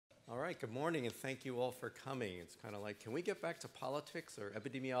right, good morning, and thank you all for coming. It's kind of like, can we get back to politics or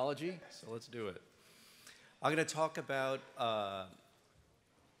epidemiology? So let's do it. I'm going to talk about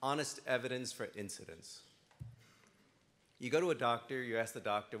honest evidence for incidence. You go to a doctor, you ask the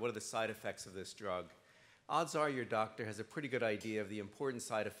doctor, what are the side effects of this drug? Odds are your doctor has a pretty good idea of the important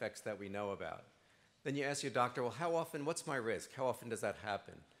side effects that we know about. Then you ask your doctor, well, how often, what's my risk? How often does that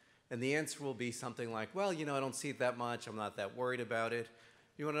happen? And the answer will be something like, well, I don't see it that much, I'm not that worried about it.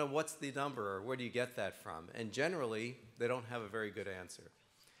 You want to know what's the number or where do you get that from? And generally, they don't have a very good answer.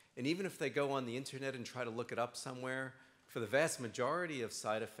 And even if they go on the internet and try to look it up somewhere, for the vast majority of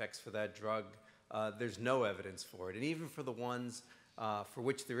side effects for that drug, there's no evidence for it. And even for the ones for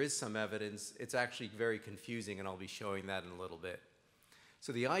which there is some evidence, it's actually very confusing, and I'll be showing that in a little bit.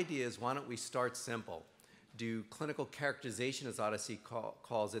 So the idea is, why don't we start simple? Do clinical characterization, as OHDSI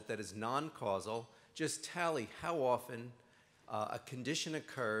calls it, that is non-causal. Just tally how often a condition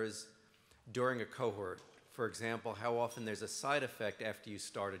occurs during a cohort. For example, how often there's a side effect after you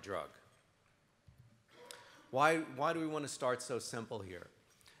start a drug. Why do we want to start so simple here?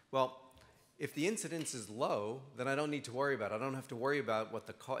 Well, if the incidence is low, then I don't need to worry about it. I don't have to worry about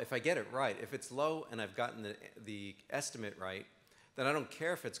what if I get it right. If it's low and I've gotten the estimate right, then I don't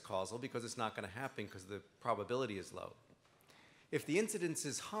care if it's causal because it's not going to happen because the probability is low. If the incidence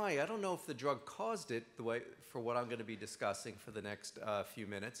is high, I don't know if the drug caused it for what I'm going to be discussing for the next few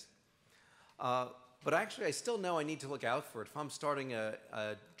minutes. But actually, I still know I need to look out for it. If I'm starting a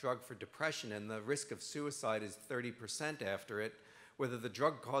drug for depression and the risk of suicide is 30% after it, whether the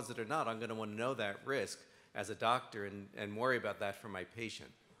drug caused it or not, I'm going to want to know that risk as a doctor and worry about that for my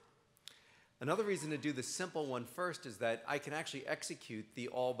patient. Another reason to do the simple one first is that I can actually execute the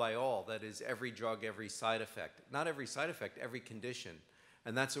all by all, that is every drug, every side effect. Not every side effect, every condition.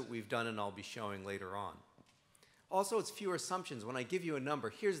 And that's what we've done and I'll be showing later on. Also, it's fewer assumptions. When I give you a number,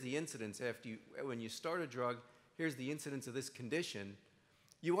 here's the incidence when you start a drug, here's the incidence of this condition,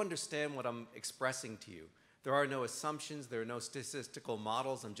 you understand what I'm expressing to you. There are no assumptions, there are no statistical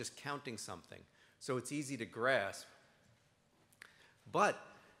models, I'm just counting something. So it's easy to grasp. But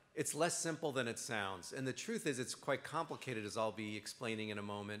it's less simple than it sounds. And the truth is it's quite complicated, as I'll be explaining in a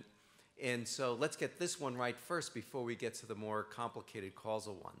moment. And so let's get this one right first before we get to the more complicated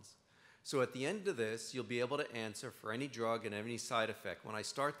causal ones. So at the end of this, you'll be able to answer for any drug and any side effect. When I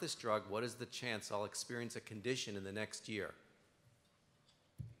start this drug, what is the chance I'll experience a condition in the next year?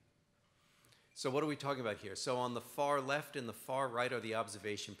 So what are we talking about here? So on the far left and the far right are the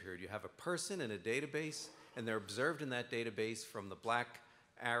observation period. You have a person in a database, and they're observed in that database from the black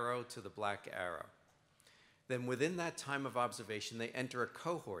arrow to the black arrow. Then within that time of observation, they enter a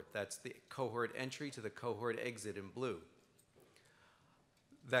cohort. That's the cohort entry to the cohort exit in blue.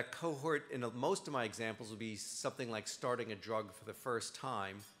 That cohort, in most of my examples, will be something like starting a drug for the first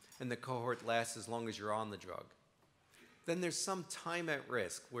time, and the cohort lasts as long as you're on the drug. Then there's some time at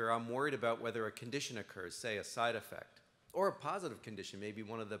risk where I'm worried about whether a condition occurs, say a side effect, or a positive condition, maybe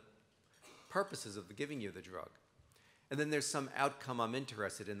one of the purposes of giving you the drug. And then there's some outcome I'm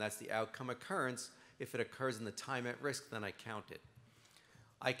interested in. That's the outcome occurrence. If it occurs in the time at risk, then I count it.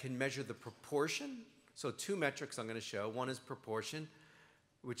 I can measure the proportion. So two metrics I'm going to show. One is proportion,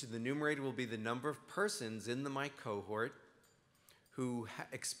 which in the numerator will be the number of persons in my cohort who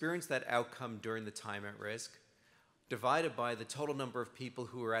experience that outcome during the time at risk, divided by the total number of people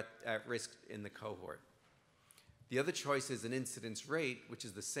who are at risk in the cohort. The other choice is an incidence rate, which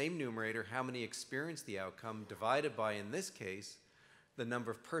is the same numerator, how many experience the outcome, divided by, in this case, the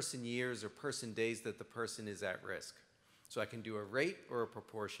number of person years or person days that the person is at risk. So I can do a rate or a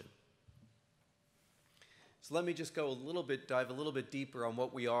proportion. So let me just dive a little bit deeper on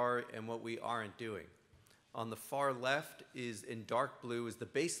what we are and what we aren't doing. On the far left is, in dark blue, is the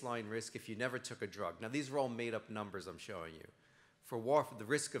baseline risk if you never took a drug. Now these are all made up numbers I'm showing you. For the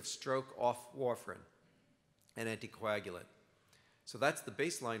risk of stroke off warfarin, an anticoagulant. So that's the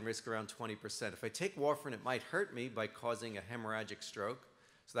baseline risk, around 20%. If I take warfarin, it might hurt me by causing a hemorrhagic stroke,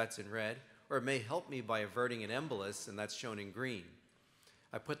 so that's in red, or it may help me by averting an embolus, and that's shown in green.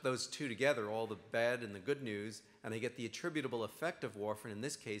 I put those two together, all the bad and the good news, and I get the attributable effect of warfarin. In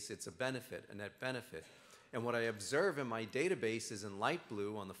this case, it's a benefit, a net benefit. And what I observe in my database is in light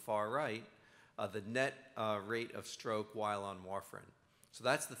blue on the far right, the net rate of stroke while on warfarin. So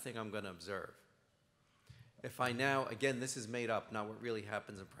that's the thing I'm going to observe. If I now, again, this is made up, not what really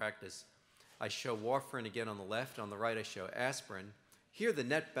happens in practice. I show warfarin again on the left. On the right, I show aspirin. Here, the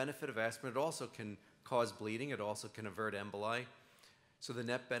net benefit of aspirin, it also can cause bleeding. It also can avert emboli. So the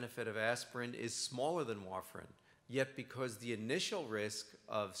net benefit of aspirin is smaller than warfarin. Yet because the initial risk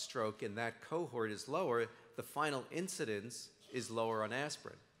of stroke in that cohort is lower, the final incidence is lower on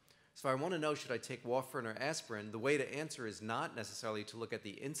aspirin. So if I want to know should I take warfarin or aspirin, the way to answer is not necessarily to look at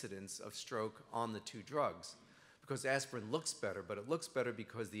the incidence of stroke on the two drugs, because aspirin looks better, but it looks better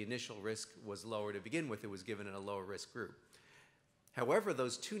because the initial risk was lower to begin with. It was given in a lower risk group. However,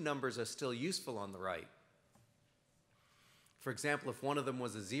 those two numbers are still useful on the right. For example, if one of them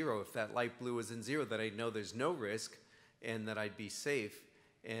was a 0, if that light blue is in 0, then I'd know there's no risk and that I'd be safe.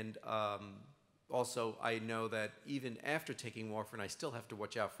 And also, I know that even after taking warfarin, I still have to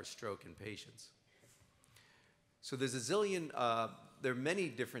watch out for stroke in patients. So there's a zillion, there are many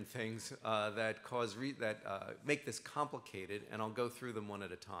different things that make this complicated, and I'll go through them one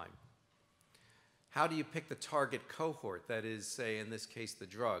at a time. How do you pick the target cohort, that is, say, in this case, the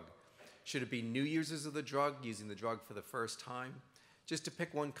drug? Should it be new users of the drug, using the drug for the first time? Just to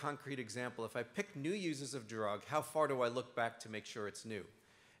pick one concrete example, if I pick new users of drug, how far do I look back to make sure it's new?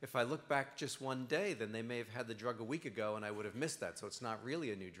 If I look back just one day, then they may have had the drug a week ago and I would have missed that, so it's not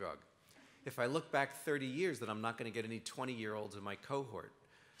really a new drug. If I look back 30 years, then I'm not going to get any 20-year-olds in my cohort.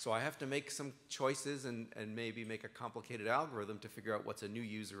 So I have to make some choices and maybe make a complicated algorithm to figure out what's a new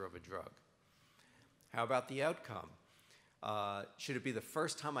user of a drug. How about the outcome? Should it be the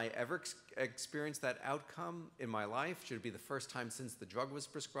first time I ever experienced that outcome in my life? Should it be the first time since the drug was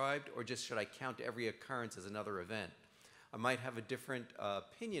prescribed? Or just should I count every occurrence as another event? I might have a different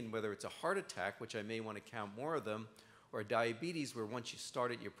opinion whether it's a heart attack, which I may want to count more of them, or diabetes, where once you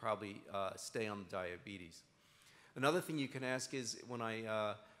start it, you probably stay on diabetes. Another thing you can ask is,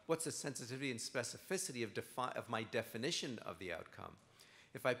 what's the sensitivity and specificity of my definition of the outcome?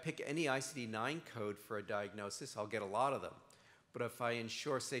 If I pick any ICD-9 code for a diagnosis, I'll get a lot of them. But if I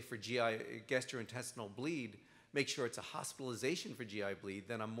ensure, say, for GI, gastrointestinal bleed, make sure it's a hospitalization for GI bleed,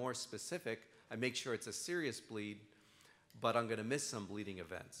 then I'm more specific. I make sure it's a serious bleed, but I'm going to miss some bleeding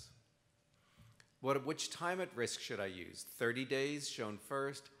events. Which time at risk should I use? 30 days shown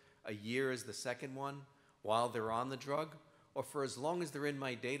first, a year is the second one, while they're on the drug, or for as long as they're in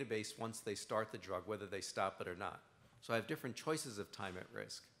my database once they start the drug, whether they stop it or not. So I have different choices of time at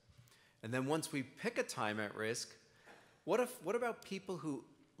risk. And then once we pick a time at risk, what about people who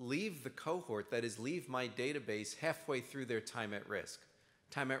leave the cohort, that is, leave my database halfway through their time at risk?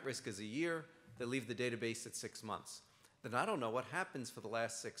 Time at risk is a year, they leave the database at 6 months. Then I don't know what happens for the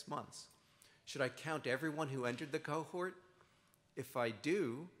last 6 months. Should I count everyone who entered the cohort? If I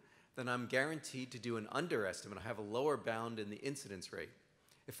do, then I'm guaranteed to do an underestimate. I have a lower bound in the incidence rate.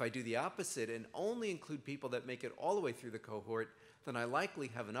 If I do the opposite and only include people that make it all the way through the cohort, then I likely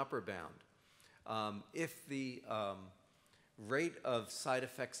have an upper bound. If the rate of side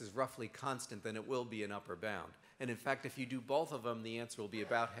effects is roughly constant, then it will be an upper bound. And in fact, if you do both of them, the answer will be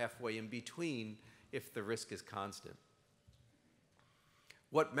about halfway in between if the risk is constant.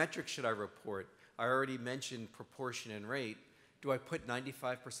 What metrics should I report? I already mentioned proportion and rate. Do I put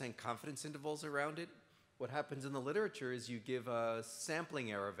 95% confidence intervals around it? What happens in the literature is you give a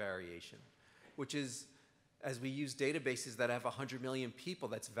sampling error variation, which is, as we use databases that have 100 million people,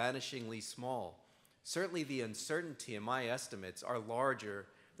 that's vanishingly small. Certainly the uncertainty in my estimates are larger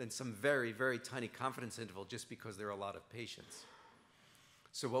than some very, very tiny confidence interval just because there are a lot of patients.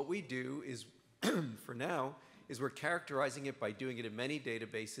 So what we do is, for now, is we're characterizing it by doing it in many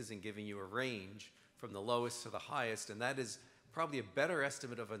databases and giving you a range from the lowest to the highest, and that is probably a better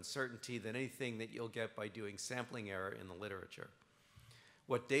estimate of uncertainty than anything that you'll get by doing sampling error in the literature.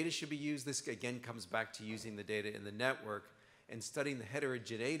 What data should be used? This again comes back to using the data in the network and studying the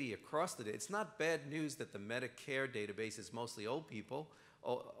heterogeneity across the data. It's not bad news that the Medicare database is mostly old people,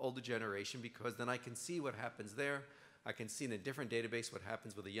 older generation, because then I can see what happens there. I can see in a different database what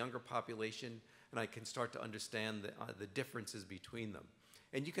happens with a younger population, and I can start to understand the differences between them.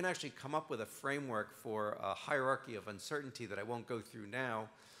 And you can actually come up with a framework for a hierarchy of uncertainty that I won't go through now,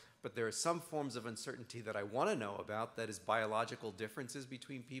 but there are some forms of uncertainty that I want to know about, that is biological differences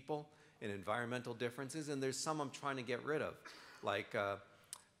between people and environmental differences, and there's some I'm trying to get rid of, like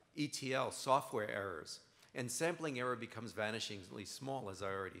ETL, software errors. And sampling error becomes vanishingly small, as I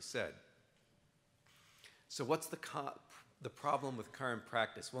already said. So what's the problem with current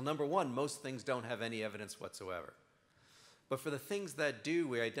practice? Well, number one, most things don't have any evidence whatsoever. But for the things that do,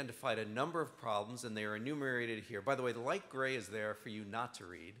 we identified a number of problems, and they are enumerated here. By the way, the light gray is there for you not to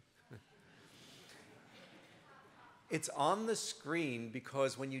read. It's on the screen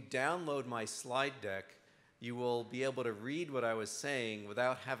because when you download my slide deck, you will be able to read what I was saying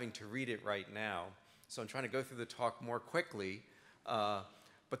without having to read it right now. So I'm trying to go through the talk more quickly.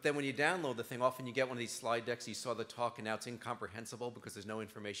 But then when you download the thing, often you get one of these slide decks, you saw the talk, and now it's incomprehensible because there's no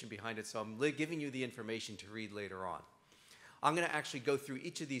information behind it. So I'm giving you the information to read later on. I'm going to actually go through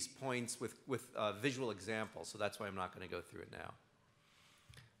each of these points with visual examples, so that's why I'm not going to go through it now.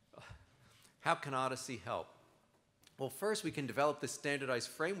 How can OHDSI help? Well, first we can develop this standardized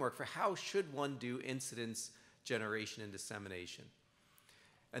framework for how should one do incidence generation and dissemination.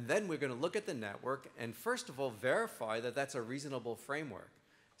 And then we're going to look at the network and first of all verify that that's a reasonable framework.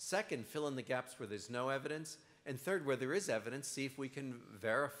 Second, fill in the gaps where there's no evidence. And third, where there is evidence, see if we can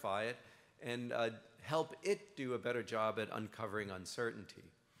verify it and help it do a better job at uncovering uncertainty.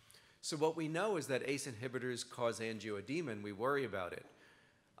 So what we know is that ACE inhibitors cause angioedema and we worry about it.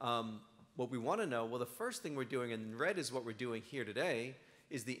 What we want to know, well, the first thing we're doing, and in red is what we're doing here today,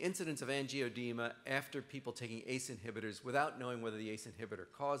 is the incidence of angioedema after people taking ACE inhibitors without knowing whether the ACE inhibitor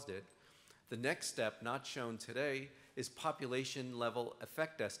caused it. The next step, not shown today, is population level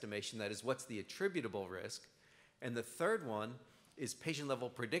effect estimation, that is, what's the attributable risk. And the third one is patient level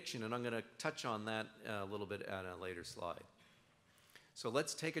prediction, and I'm going to touch on that a little bit on a later slide. So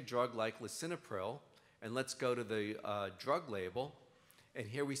let's take a drug like lisinopril, and let's go to the drug label. And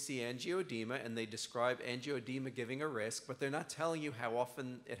here we see angioedema, and they describe angioedema giving a risk, but they're not telling you how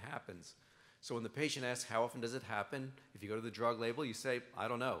often it happens. So when the patient asks how often does it happen, if you go to the drug label, you say, I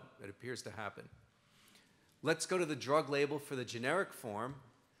don't know, it appears to happen. Let's go to the drug label for the generic form.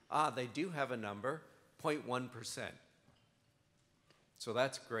 They do have a number, 0.1%. So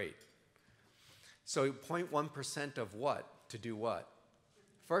that's great. So 0.1% of what? To do what?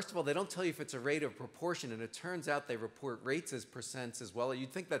 First of all, they don't tell you if it's a rate or proportion, and it turns out they report rates as percents as well.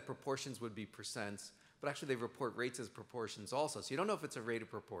 You'd think that proportions would be percents, but actually they report rates as proportions also. So you don't know if it's a rate or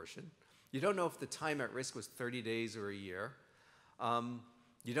proportion. You don't know if the time at risk was 30 days or a year.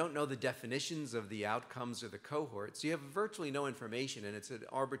 You don't know the definitions of the outcomes or the cohorts. So you have virtually no information, and it's an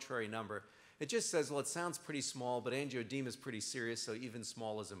arbitrary number. It just says, well, it sounds pretty small, but angioedema is pretty serious, so even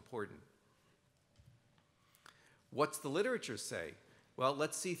small is important. What's the literature say? Well,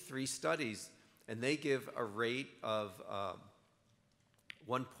 let's see 3 studies, and they give a rate of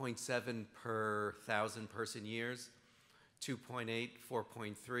 1.7 per 1,000 person years, 2.8,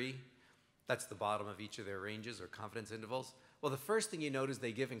 4.3. That's the bottom of each of their ranges or confidence intervals. Well, the first thing you notice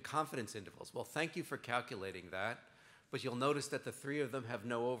they give in confidence intervals. Well, thank you for calculating that, but you'll notice that the 3 of them have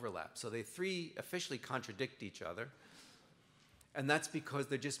no overlap. So they 3 officially contradict each other. And that's because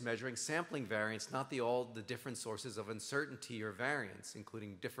they're just measuring sampling variance, not all the different sources of uncertainty or variance,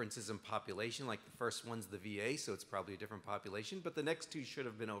 including differences in population, like the first one's the VA, so it's probably a different population, but the next 2 should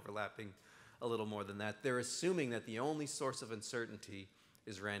have been overlapping a little more than that. They're assuming that the only source of uncertainty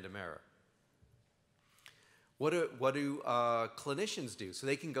is random error. What do clinicians do? So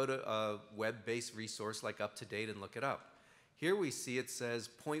they can go to a web-based resource like UpToDate and look it up. Here we see it says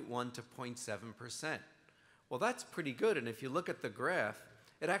 0.1 to 0.7%. Well, that's pretty good, and if you look at the graph,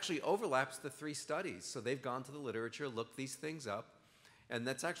 it actually overlaps the 3 studies. So they've gone to the literature, looked these things up, and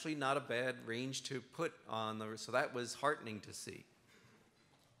that's actually not a bad range to put on the, so that was heartening to see.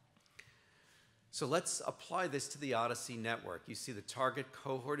 So let's apply this to the OHDSI network. You see the target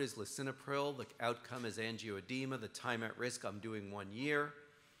cohort is lisinopril, the outcome is angioedema, the time at risk, I'm doing 1 year.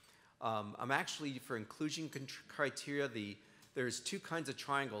 I'm actually, for inclusion criteria, there's 2 kinds of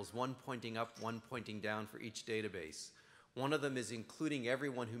triangles, one pointing up, one pointing down for each database. One of them is including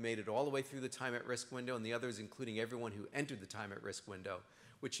everyone who made it all the way through the time at risk window, and the other is including everyone who entered the time at risk window,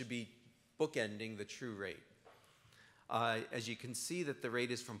 which should be bookending the true rate. As you can see that the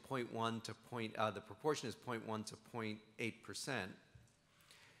rate is from 0.1 to the proportion is 0.1 to 0.8%.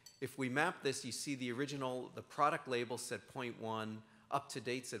 If we map this, you see the product label said 0.1,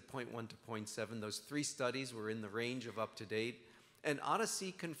 UpToDate said 0.1 to 0.7. Those 3 studies were in the range of UpToDate. And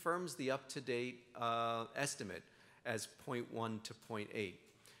OHDSI confirms the UpToDate estimate as 0.1 to 0.8.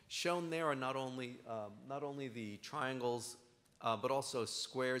 Shown there are not only the triangles, but also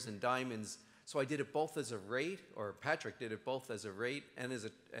squares and diamonds. So I did it both as a rate, or Patrick did it both as a rate and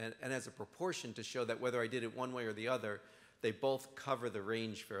as a proportion to show that whether I did it one way or the other, they both cover the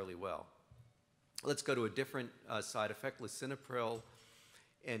range fairly well. Let's go to a different side effect, lisinopril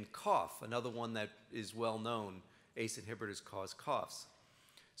and cough, another one that is well known. ACE inhibitors cause coughs.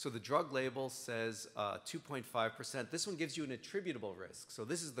 So the drug label says 2.5%. This one gives you an attributable risk. So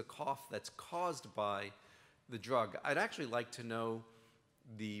this is the cough that's caused by the drug. I'd actually like to know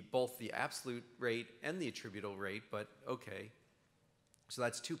both the absolute rate and the attributable rate, but okay. So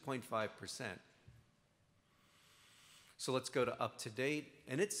that's 2.5%. So let's go to UpToDate,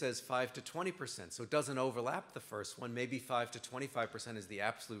 and it says 5 to 20%. So it doesn't overlap the first one. Maybe 5 to 25% is the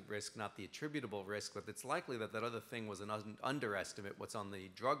absolute risk, not the attributable risk, but it's likely that that other thing was an underestimate, what's on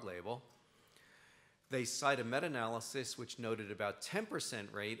the drug label. They cite a meta-analysis which noted about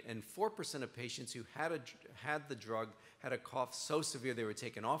 10% rate, and 4% of patients who had the drug had a cough so severe they were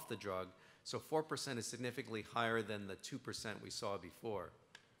taken off the drug. So 4% is significantly higher than the 2% we saw before.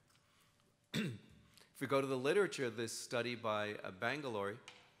 If we go to the literature, this study by Bangalore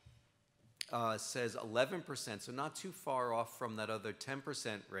says 11%, so not too far off from that other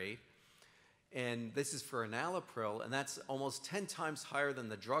 10% rate. And this is for enalapril, and that's almost 10 times higher than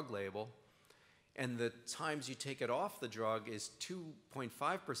the drug label. And the times you take it off the drug is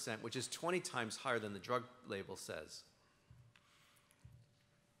 2.5%, which is 20 times higher than the drug label says.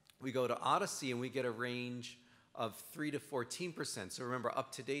 We go to OHDSI, and we get a range of 3 to 14%. So remember,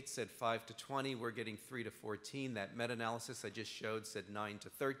 up to date said 5 to 20. We're getting 3 to 14. That meta-analysis I just showed said 9 to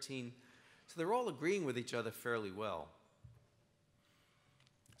 13. So they're all agreeing with each other fairly well.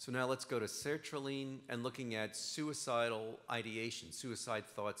 So now let's go to sertraline and looking at suicidal ideation, suicide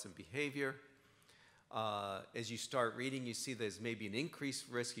thoughts and behavior. As you start reading, you see there's maybe an increased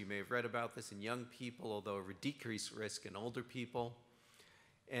risk. You may have read about this in young people, although a decreased risk in older people.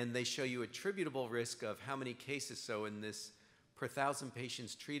 And they show you attributable risk of how many cases. So in this, per 1,000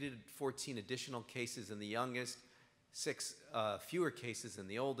 patients treated, 14 additional cases in the youngest, 6 fewer cases in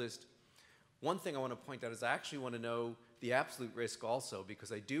the oldest. One thing I want to point out is I actually want to know the absolute risk also,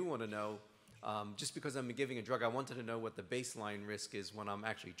 because I do want to know, just because I'm giving a drug, I wanted to know what the baseline risk is when I'm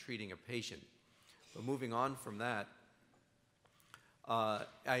actually treating a patient. But moving on from that,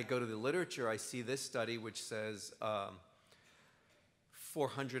 I go to the literature, I see this study which says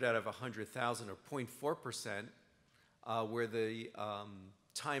 400 out of 100,000, or 0.4%, where the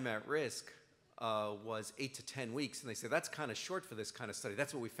time at risk was 8 to 10 weeks. And they say that's kind of short for this kind of study.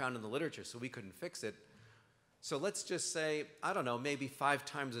 That's what we found in the literature, so we couldn't fix it. So let's just say, I don't know, maybe 5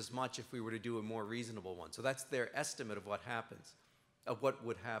 times as much if we were to do a more reasonable one. So that's their estimate of what happens, of what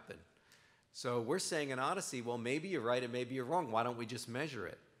would happen. So we're saying in OHDSI, well, maybe you're right and maybe you're wrong. Why don't we just measure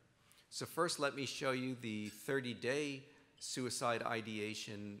it? So first, let me show you the 30-day suicide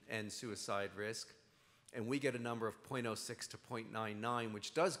ideation and suicide risk. And we get a number of 0.06 to 0.99,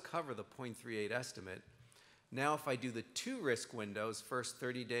 which does cover the 0.38 estimate. Now, if I do the 2 risk windows, first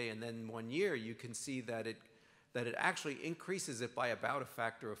 30-day and then 1 year, you can see that it actually increases it by about a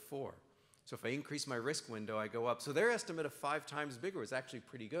factor of 4. So if I increase my risk window, I go up. So their estimate of 5 times bigger was actually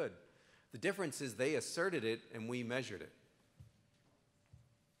pretty good. The difference is they asserted it and we measured it.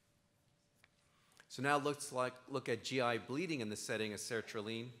 So now look at GI bleeding in the setting of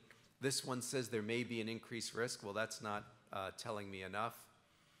sertraline. This one says there may be an increased risk. Well, that's not telling me enough.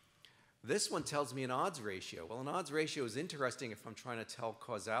 This one tells me an odds ratio. Well, an odds ratio is interesting if I'm trying to tell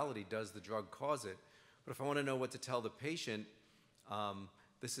causality. Does the drug cause it? But if I want to know what to tell the patient,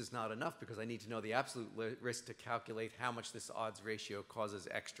 this is not enough because I need to know the absolute risk to calculate how much this odds ratio causes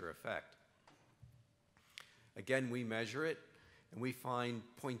extra effect. Again, we measure it, and we find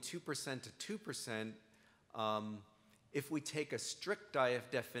 0.2% to 2% if we take a strict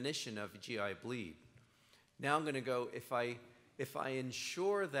definition of GI bleed. Now I'm going to go, if I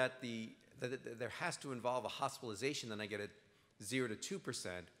ensure that there has to involve a hospitalization, then I get a 0 to 2%.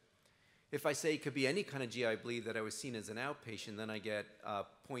 If I say it could be any kind of GI bleed that I was seen as an outpatient, then I get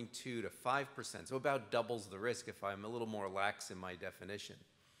 0.2 to 5%, so about doubles the risk if I'm a little more lax in my definition.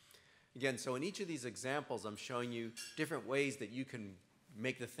 Again, so in each of these examples, I'm showing you different ways that you can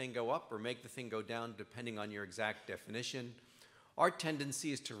make the thing go up or make the thing go down depending on your exact definition. Our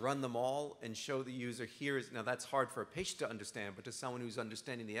tendency is to run them all and show the user now that's hard for a patient to understand, but to someone who's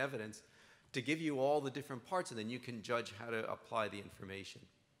understanding the evidence, to give you all the different parts, and then you can judge how to apply the information.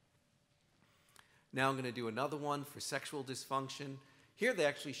 Now I'm going to do another one for sexual dysfunction. Here they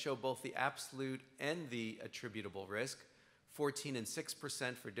actually show both the absolute and the attributable risk. 14 and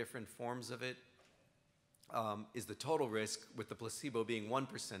 6% for different forms of it is the total risk, with the placebo being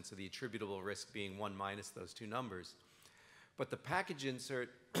 1%, so the attributable risk being 1 minus those 2 numbers. But the package insert,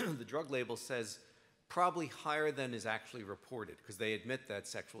 the drug label says probably higher than is actually reported, because they admit that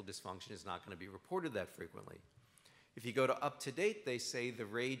sexual dysfunction is not going to be reported that frequently. If you go to up to date, they say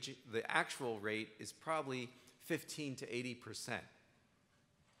the actual rate is probably 15 to 80%.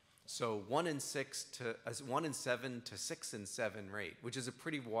 So 1 in 7 to 6 in 7 rate, which is a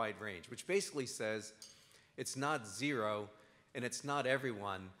pretty wide range, which basically says it's not 0 and it's not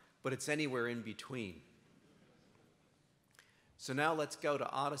everyone, but it's anywhere in between. So now let's go to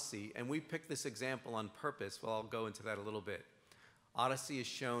OHDSI, and we picked this example on purpose. Well, I'll go into that a little bit. OHDSI is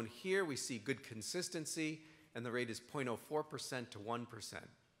shown here. We see good consistency, and the rate is 0.04% to 1%. So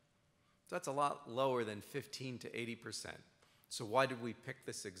that's a lot lower than 15 to 80%. So why did we pick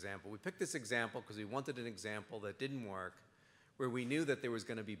this example? We picked this example because we wanted an example that didn't work, where we knew that there was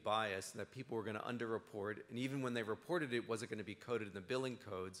going to be bias and that people were going to underreport, and even when they reported it, wasn't going to be coded in the billing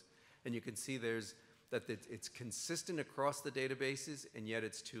codes. And you can see that it's consistent across the databases, and yet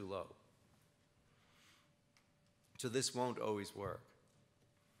it's too low. So this won't always work.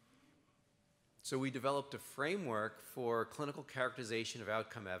 So we developed a framework for clinical characterization of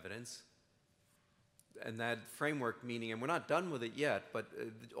outcome evidence. And that framework meaning, and we're not done with it yet, but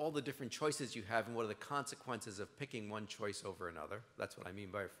all the different choices you have and what are the consequences of picking one choice over another. That's what I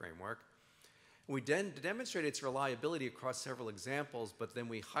mean by a framework. We then demonstrate its reliability across several examples, but then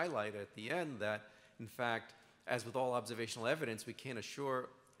we highlight at the end that, in fact, as with all observational evidence, we can't assure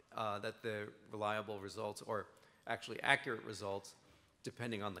that the reliable results, or actually accurate results,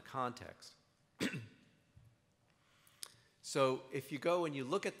 depending on the context. So if you go and you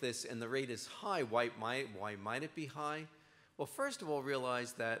look at this and the rate is high, why might it be high? Well, first of all,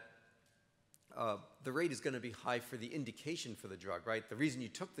 realize that the rate is going to be high for the indication for the drug, right? The reason you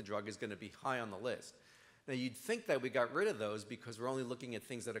took the drug is going to be high on the list. Now, you'd think that we got rid of those because we're only looking at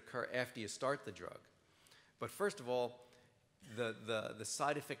things that occur after you start the drug. But first of all, the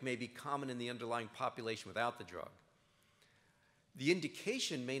side effect may be common in the underlying population without the drug. The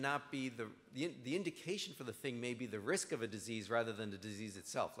indication may not be the indication for the thing may be the risk of a disease rather than the disease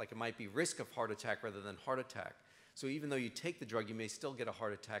itself. Like it might be risk of heart attack rather than heart attack. So even though you take the drug, you may still get a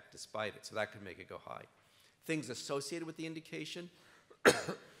heart attack despite it. So that could make it go high. Things associated with the indication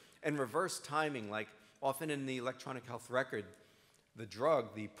and reverse timing, like often in the electronic health record, the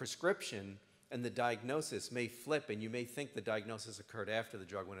drug, the prescription, and the diagnosis may flip, and you may think the diagnosis occurred after the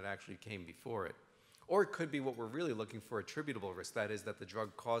drug when it actually came before it. Or it could be what we're really looking for, attributable risk, that is that the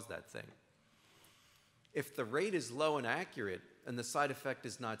drug caused that thing. If the rate is low and accurate and the side effect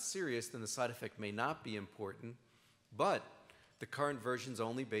is not serious, then the side effect may not be important, but the current version is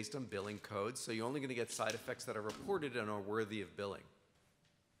only based on billing codes, so you're only going to get side effects that are reported and are worthy of billing.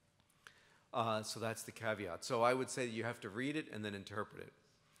 So that's the caveat. So I would say that you have to read it and then interpret it.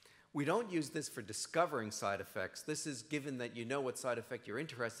 We don't use this for discovering side effects. This is given that you know what side effect you're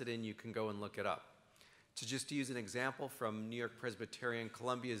interested in, you can go and look it up. To use an example from New York Presbyterian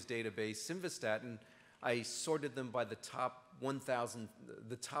Columbia's database, simvastatin, I sorted them by the top 1,000,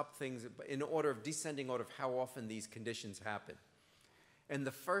 the top things in order of descending order of how often these conditions happen. And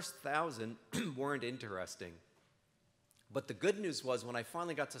the first 1,000 weren't interesting. But the good news was when I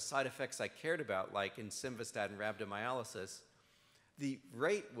finally got to side effects I cared about, like in simvastatin rhabdomyolysis, the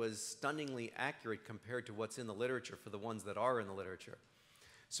rate was stunningly accurate compared to what's in the literature for the ones that are in the literature.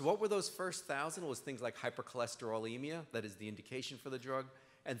 So what were those first 1,000? Was things like hypercholesterolemia, that is the indication for the drug,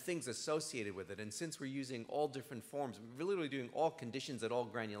 and things associated with it. And since we're using all different forms, we're literally doing all conditions at all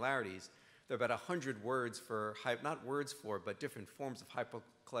granularities, there are about 100 words for, not words for, but different forms of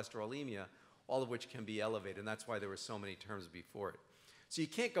hypercholesterolemia, all of which can be elevated, and that's why there were so many terms before it. So you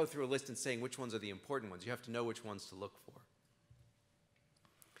can't go through a list and saying which ones are the important ones. You have to know which ones to look for.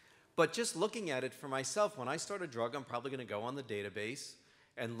 But just looking at it for myself, when I start a drug, I'm probably going to go on the database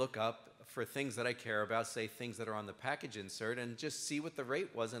and look up for things that I care about, say things that are on the package insert, and just see what the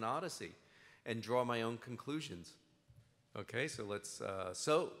rate was in OHDSI and draw my own conclusions. Okay, so let's,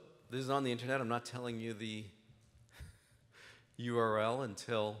 so this is on the internet. I'm not telling you the URL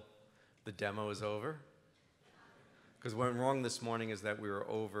until the demo is over. Because what went wrong this morning is that we were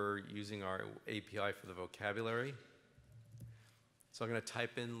over using our API for the vocabulary. So I'm going to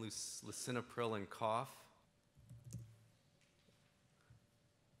type in lisinopril and cough.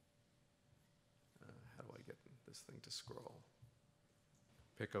 How do I get this thing to scroll?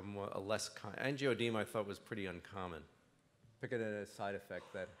 Pick a less common. Angioedema I thought was pretty uncommon. Pick it as a side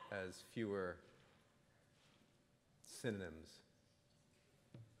effect that has fewer synonyms.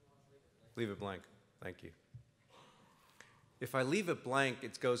 Leave it blank. Thank you. If I leave it blank,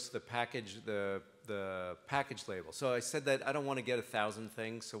 it goes to the package, the package label. So I said that I don't want to get 1,000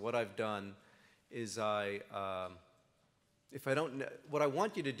 things. So what I've done is what I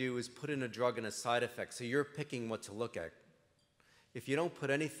want you to do is put in a drug and a side effect. So you're picking what to look at. If you don't put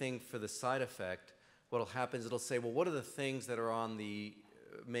anything for the side effect, what'll happen is it'll say, well, what are the things that are on the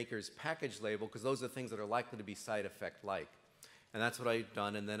maker's package label? Because those are the things that are likely to be side effect like. And that's what I've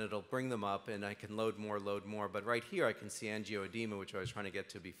done, and then it'll bring them up, and I can load more. But right here, I can see angioedema, which I was trying to get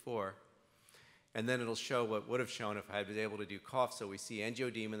to before. And then it'll show what would have shown if I had been able to do cough. So we see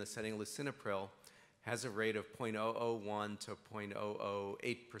angioedema in the setting of lisinopril has a rate of 0.001 to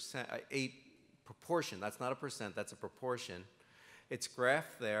 0.008%, 8 proportion. That's not a percent, that's a proportion. It's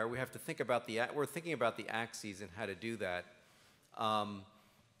graphed there. We have to think about we're thinking about the axes and how to do that.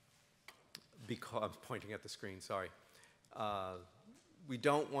 Because I'm pointing at the screen, sorry. We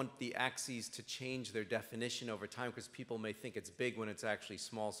don't want the axes to change their definition over time because people may think it's big when it's actually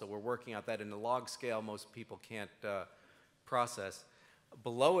small. So we're working out that in the log scale most people can't process.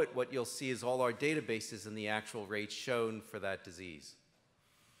 Below it, what you'll see is all our databases and the actual rates shown for that disease.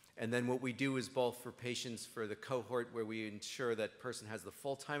 And then what we do is both for patients for the cohort where we ensure that person has the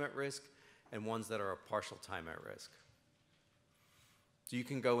full time at risk and ones that are a partial time at risk. So you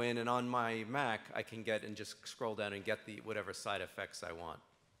can go in, and on my Mac, I can get and just scroll down and get whatever side effects I want.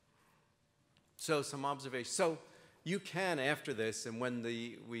 So some observations. So you can, after this, and when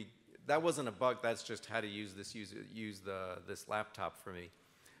that wasn't a bug, that's just how to use this laptop for me.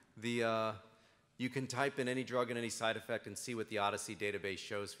 You can type in any drug and any side effect and see what the OHDSI database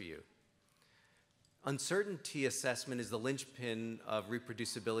shows for you. Uncertainty assessment is the linchpin of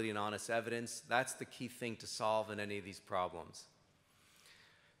reproducibility and honest evidence. That's the key thing to solve in any of these problems.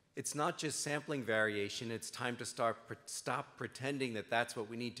 It's not just sampling variation, it's time to stop pretending that that's what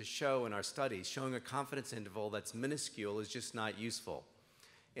we need to show in our studies. Showing a confidence interval that's minuscule is just not useful.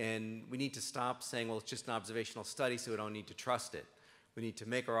 And we need to stop saying, well, it's just an observational study, so we don't need to trust it. We need to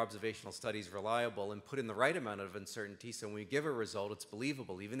make our observational studies reliable and put in the right amount of uncertainty so when we give a result, it's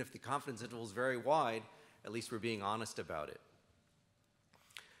believable. Even if the confidence interval is very wide, at least we're being honest about it.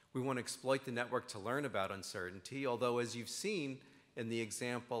 We want to exploit the network to learn about uncertainty, although as you've seen, in the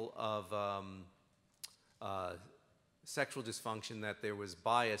example of sexual dysfunction, that there was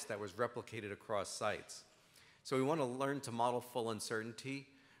bias that was replicated across sites. So we want to learn to model full uncertainty.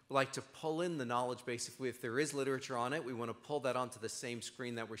 We like to pull in the knowledge basically. If there is literature on it, we want to pull that onto the same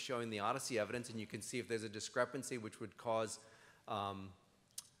screen that we're showing the OHDSI evidence, and you can see if there's a discrepancy which would cause some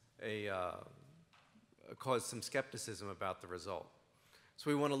skepticism about the result. So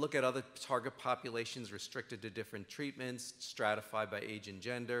we want to look at other target populations restricted to different treatments, stratified by age and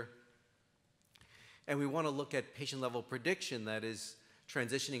gender. And we want to look at patient-level prediction, that is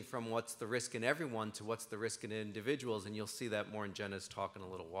transitioning from what's the risk in everyone to what's the risk in individuals, and you'll see that more in Jenna's talk in a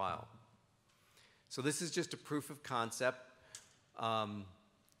little while. So this is just a proof of concept.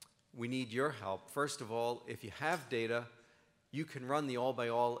 We need your help. First of all, if you have data, you can run the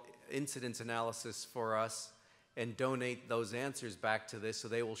all-by-all incidence analysis for us and donate those answers back to this so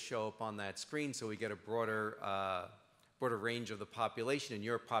they will show up on that screen so we get a broader range of the population, and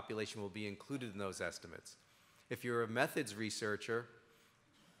your population will be included in those estimates. If you're a methods researcher,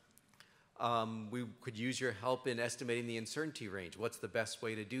 we could use your help in estimating the uncertainty range. What's the best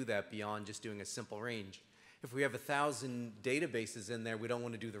way to do that beyond just doing a simple range? If we have 1,000 databases in there, we don't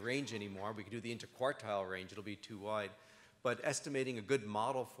want to do the range anymore. We could do the interquartile range. It'll be too wide. But estimating a good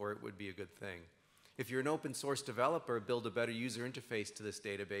model for it would be a good thing. If you're an open source developer, build a better user interface to this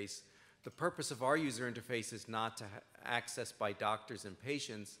database. The purpose of our user interface is not to access by doctors and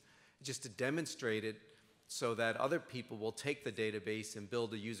patients, just to demonstrate it so that other people will take the database and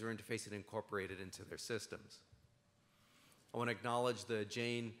build a user interface and incorporate it into their systems. I want to acknowledge the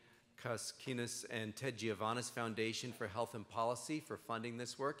Jane Kaskinis and Ted Giovannis Foundation for Health and Policy for funding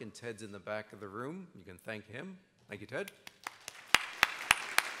this work, and Ted's in the back of the room. You can thank him. Thank you, Ted.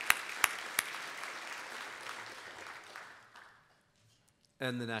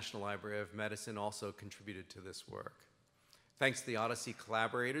 And the National Library of Medicine also contributed to this work. Thanks to the OHDSI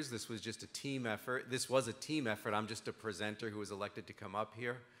collaborators, this was just a team effort. This was a team effort. I'm just a presenter who was elected to come up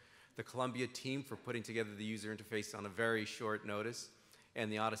here. The Columbia team for putting together the user interface on a very short notice,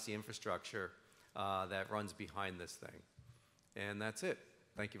 and the OHDSI infrastructure that runs behind this thing. And that's it.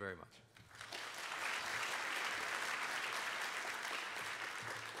 Thank you very much.